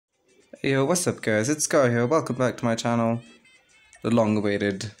Hey yo, what's up guys, it's Scar here, welcome back to my channel. The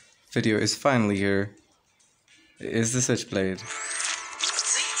long-awaited video is finally here. It is the Switchblade.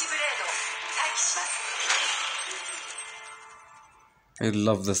 I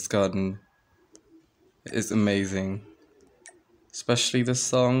love this gun. It is amazing. Especially this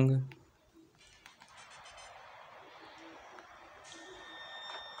song.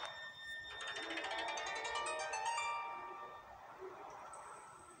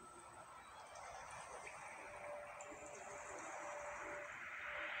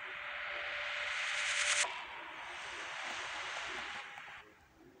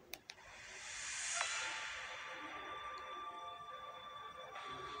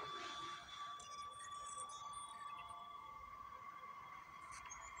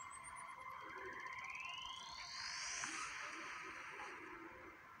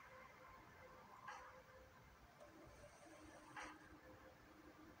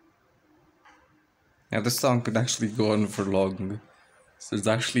 Now this song could actually go on for long. So there's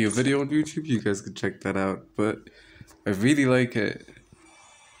actually a video on YouTube, you guys can check that out. But I really like it.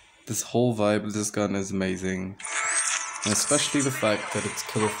 This whole vibe of this gun is amazing. And especially the fact that its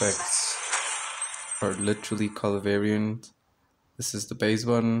kill effects are literally color variant. This is the base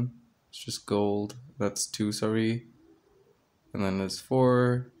one, it's just gold. That's 2, sorry. And then there's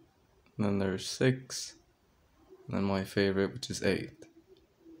 4. And then there's 6. And then my favorite, which is 8.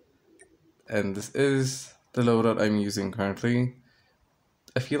 And this is the loadout I'm using currently.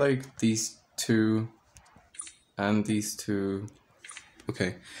 I feel like these two and these two...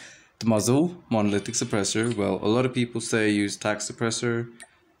 Okay, the muzzle, monolithic suppressor. Well, a lot of people say use tac suppressor.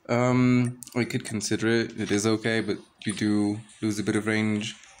 I could consider it. It is okay, but you do lose a bit of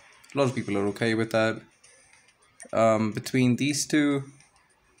range. A lot of people are okay with that. Between these two,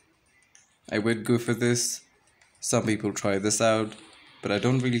 I would go for this. Some people try this out, but I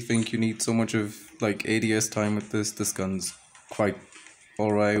don't really think you need so much of like ADS time with this. This gun's quite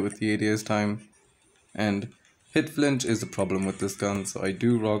alright with the ADS time. And hit flinch is the problem with this gun, so I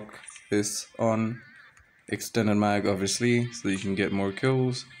do rock this on extended mag obviously, so you can get more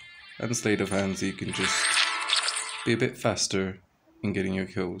kills. And sleight of hand, so you can just be a bit faster in getting your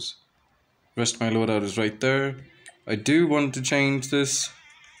kills. The rest of my loadout is right there. I do want to change this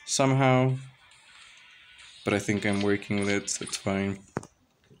somehow, but I think I'm working with it, so it's fine.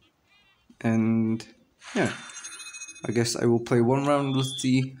 And yeah, I guess I will play one round, let's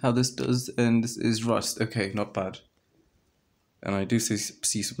see how this does. And this is Rust. Okay, not bad. And I do see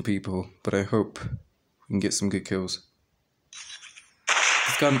some people, but I hope we can get some good kills.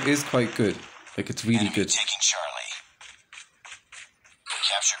 This gun is quite good, like it's really good. Taking Charlie.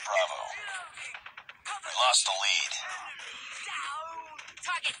 Captured Bravo. We lost the lead.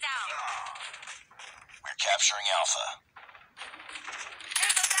 Target down. We're capturing Alpha.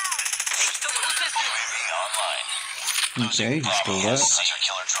 UAV online. Okay, he stole that. Hunter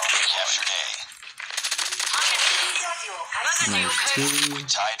killer drone captured A. Nice too. We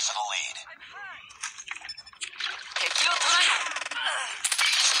tied for the lead.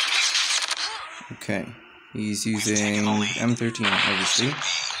 Okay, he's using M13 obviously,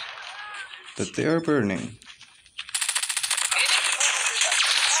 but they are burning.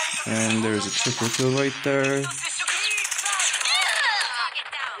 And there's a triple kill right there.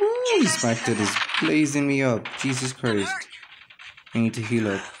 Ooh, his Magnet is blazing me up. Jesus Christ. I need to heal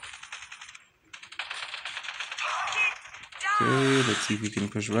up. Okay, let's see if we can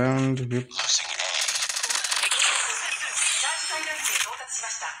push around. Yep. Losing A.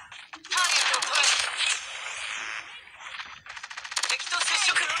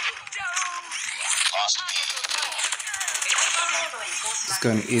 Lost B. This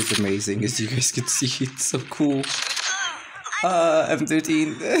gun is amazing, as you guys can see. It's so cool.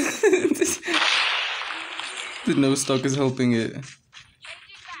 M13. The no stock is helping it. Losing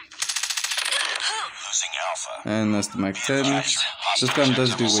Alpha. And that's the Mag 10. This gun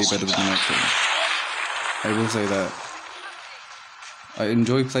does do way better than the Mag 10. I will say that. I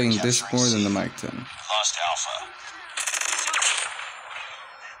enjoy playing this more than the Mag 10. Lost Alpha.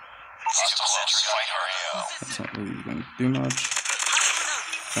 Lost a close fight RAO. That's not really going to do much.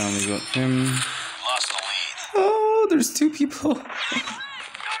 Finally got him. Lost the lead. Oh, there's 2 people.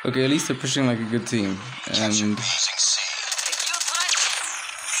 Okay, at least they're pushing like a good team. And Losing C.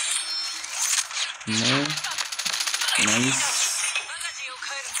 no, nice.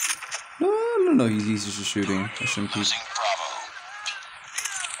 No, he's just shooting. I shouldn't keep. Losing Bravo.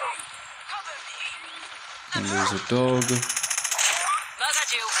 And there's a dog.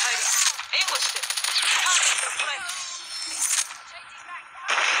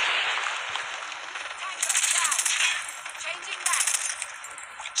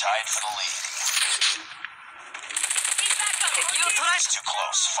 tied for the lead. It's too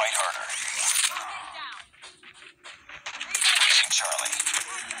close. Fight harder. Losing Charlie.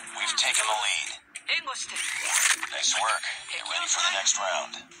 We've taken the lead. Nice work. Get ready for the next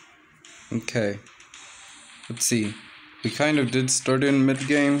round. Okay. Let's see. We kind of did start in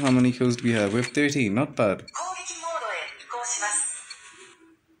mid-game. How many kills do we have? We have 13. Not bad.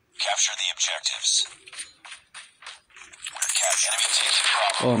 Capture the objectives. We're capturing enemy taking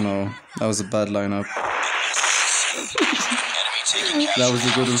Bravo. Oh no. That was a bad lineup. Enemy taking That was a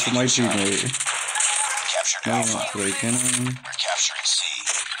good one for my Charlie. teammate. Captured No, Alpha. not breaking. We're capturing C.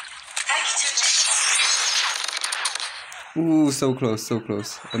 Ooh, so close, so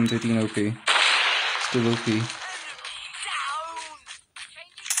close. M13 OP. Still OP.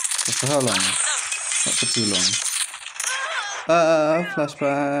 But for how long? Not for too long.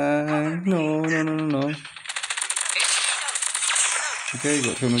 Flashbang. No. Okay,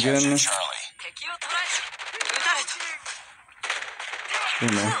 got him again. Captured Charlie. Oh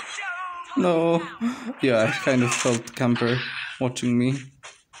no. No. Yeah, I kind of felt camper watching me.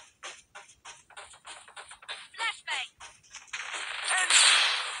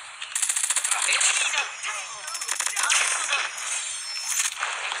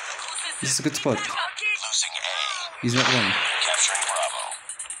 This is a good spot. Losing A. He's not wrong. Capturing Bravo.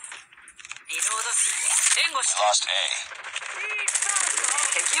 We lost A.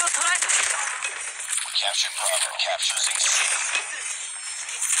 We captured Bravo. Capturing C.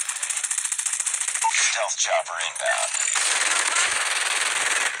 Stealth chopper inbound.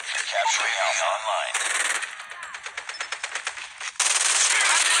 Capturing Alpha online.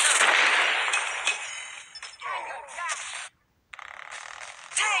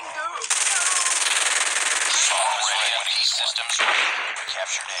 Systems ready.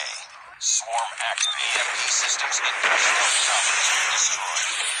 Captured A. Swarm active. EMP systems inbound. Stealth chopper has been destroyed.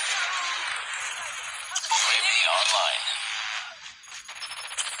 UAV online.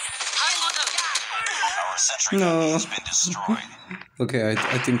 Our sentry gun has been destroyed. Okay,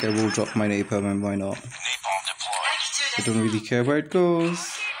 I think I will drop my napalm, and why not? Napalm deployed. I don't really care where it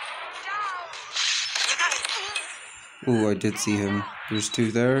goes. Oh, I did see him. There's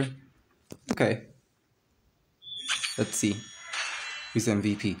two there. Okay. Let's see. Who's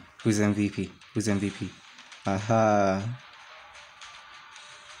MVP? Who's MVP? Who's MVP? Aha.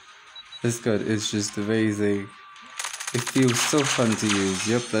 This gun is just amazing. It feels so fun to use.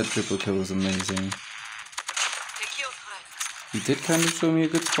 Yep, that triple kill was amazing. He did kind of show me a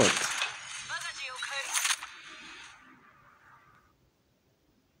good spot.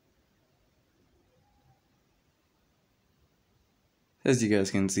 As you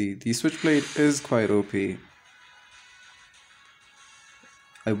guys can see, the Switchblade is quite OP.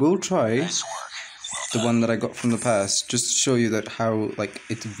 I will try Nice work. the one that I got from the past, just to show you that how, like,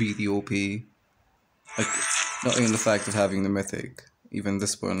 it's really OP. Like, not even the fact of having the Mythic, even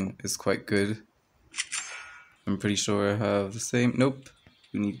this one is quite good. I'm pretty sure I have the same. Nope.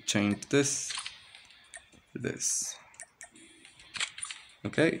 We need to change this to this.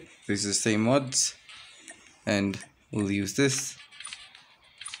 Okay, these are the same mods, and we'll use this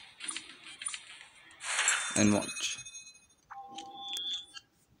and watch.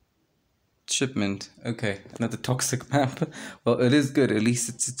 Shipment. Okay, another toxic map. Well, it is good. At least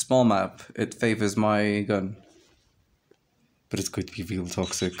it's a small map. It favors my gun. But it's going to be real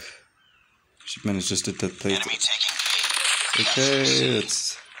toxic. Shipment is just a dead plate. Enemy taking B. Okay,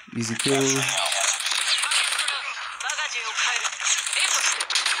 that's easy kill. Capturing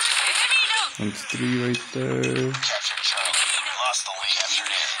Alpha. 1-3 right there. Captured Charlie. Lost the lead.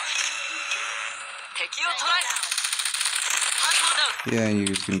 Captured A. Yeah, you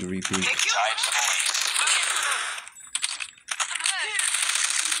can do repeat. Tied for the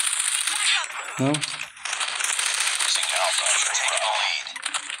lead. No? Losing Alpha. Taking the lead.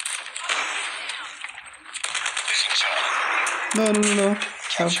 Losing Charlie. No. Ow.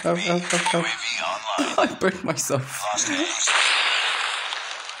 Captured B. UAV online. I burned myself. Lost A.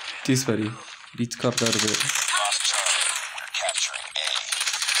 Too sweaty. Need to cut out of it. Lost Charlie. We're capturing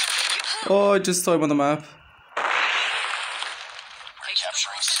A. Oh, I just saw him on the map.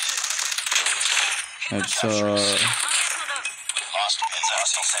 Capturing C. I saw. Lost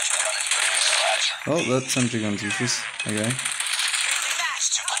Hostile sentry gun. Oh, that sentry gun's useless. Okay. It's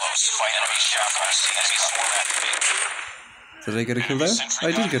too close. Fight enemy chopper. Enemy swarm activated. Did I get a kill there?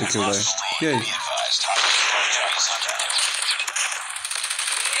 I did get a kill there. Yay. Be advised. Hostile sentry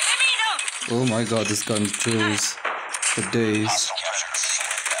Oh my god, this gun drills for days. Hostile captured C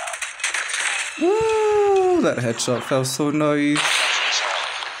inbound. Woo! That headshot felt so nice.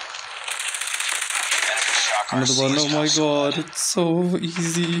 Enemy shock Another one. Oh my god, it's so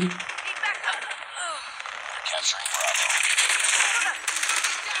easy. Capturing Bravo.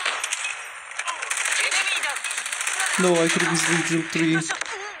 No, I could have easily drilled 3.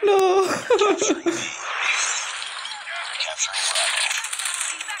 No! Capturing Bravo.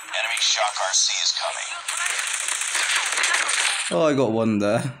 Enemy Shock RC is coming. Oh, I got 1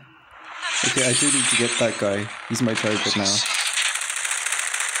 there. Okay, I do need to get that guy. He's my target now.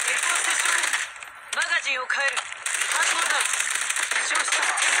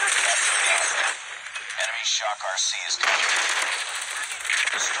 Enemy Shock RC is coming.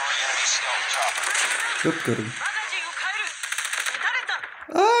 Destroy enemy stealth chopper. Yep, got him.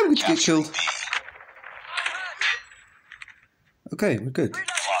 Ah, I'm going to get killed. Okay, we're good.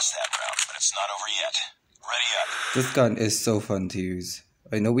 Lost that round, but it's not over yet. Ready up. This gun is so fun to use.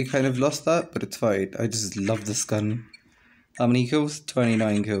 I know we kind of lost that, but it's fine. I just love this gun. How many kills?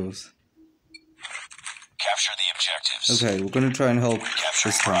 29 kills. Capture the objectives. Okay, we're gonna try and help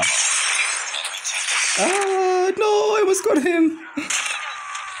Capturing this time. Bravo. Enemy taking Ah, no, I almost got him.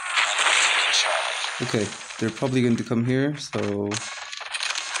 Charlie. Okay, they're probably going to come here, so... Enemy taking A.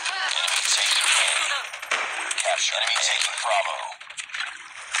 Capture enemy taking Bravo.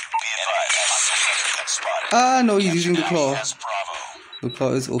 Be advised, hostile sector been spotted. Ah, no, he's using the Enemy claw. has Bravo. The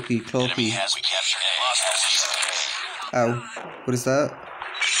claw is OP, claw OP. Enemy has we captured A. Hostile Ow. What is that?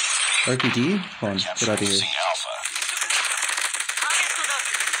 RPG? Come on, get out of here. Capturing Alpha.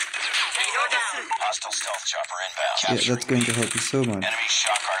 Hostile stealth chopper inbound. Yeah, that's going to help you so much. Enemy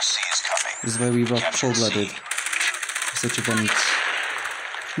Shock RC is coming. This is why we rock Capture cold-blooded. C. Such a bunch.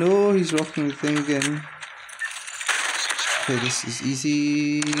 No, he's rocking the thing again. Okay, this is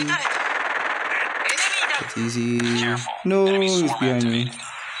easy. That's easy. Careful. No, Enemy he's swarm behind me. activated.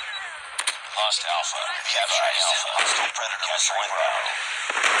 Lost Alpha. Capturing Alpha. Hostile predator missile inbound.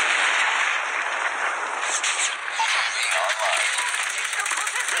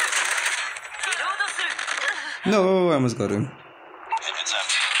 Online. No, I almost got him. Heads up.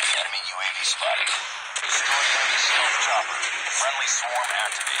 Enemy UAV spotted. Destroy enemy stealth chopper. Friendly swarm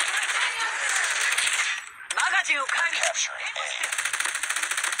activated. Capturing A.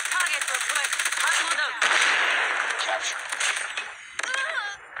 Capturing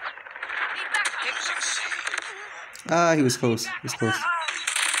Losing C. Ah, he was close. He was close. Get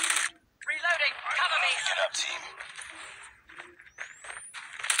up, team.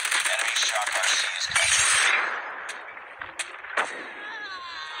 Enemy Shock RC is coming.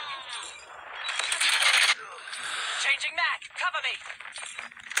 Changing Mac, cover me.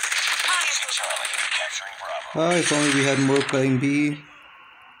 Losing Charlie. Capturing Bravo. Ah, if only we had more playing B. Enemy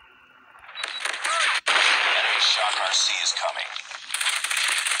Shock RC is coming.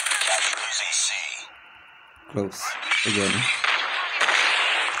 Capture losing C. Close. Again.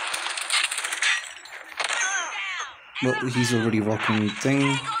 Well, he's already rocking the thing.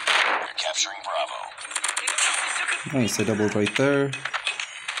 You're capturing Bravo. Nice, a double right there.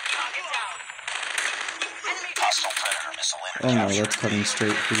 Hostile predator missile Oh no, captured. that's coming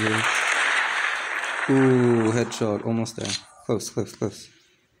straight for you. Ooh, headshot. Almost there. Close, close, close.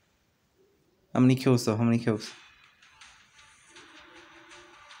 How many kills though? How many kills?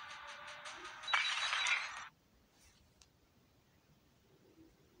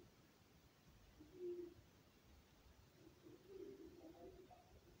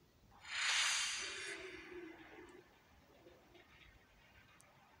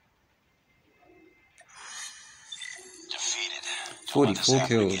 Defeated. Don't let this 44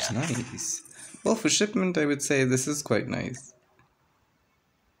 happen kills. again. Nice. Well, for shipment, I would say this is quite nice.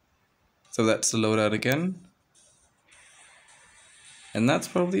 So that's the loadout again. And that's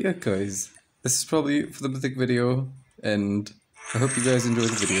probably it, guys. This is probably it for the Mythic video. And I hope you guys enjoyed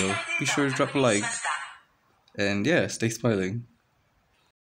the video. Be sure to drop a like. And yeah, stay smiling.